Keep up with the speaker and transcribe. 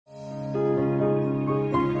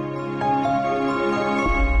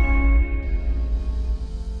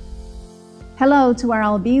Hello to our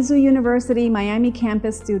Albizu University Miami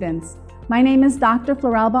campus students. My name is Dr.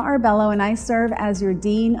 Floralba Arbello and I serve as your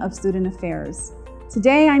Dean of Student Affairs.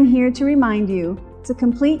 Today I'm here to remind you to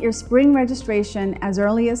complete your spring registration as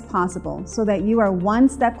early as possible so that you are one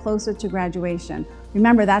step closer to graduation.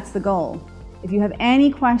 Remember, that's the goal. If you have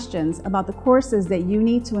any questions about the courses that you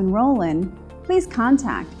need to enroll in, please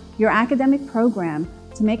contact your academic program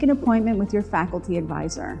to make an appointment with your faculty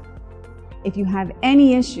advisor. If you have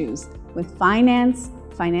any issues with finance,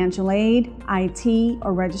 financial aid, IT,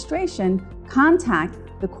 or registration, contact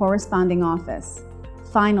the corresponding office.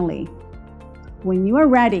 Finally, when you are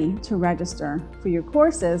ready to register for your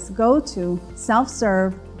courses, go to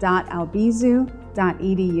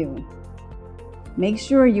selfserve.albizu.edu. Make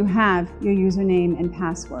sure you have your username and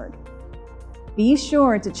password. Be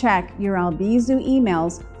sure to check your Albizu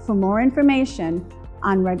emails for more information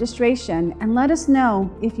on registration and let us know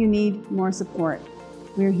if you need more support.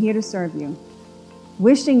 We're here to serve you.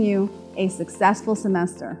 Wishing you a successful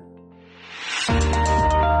semester.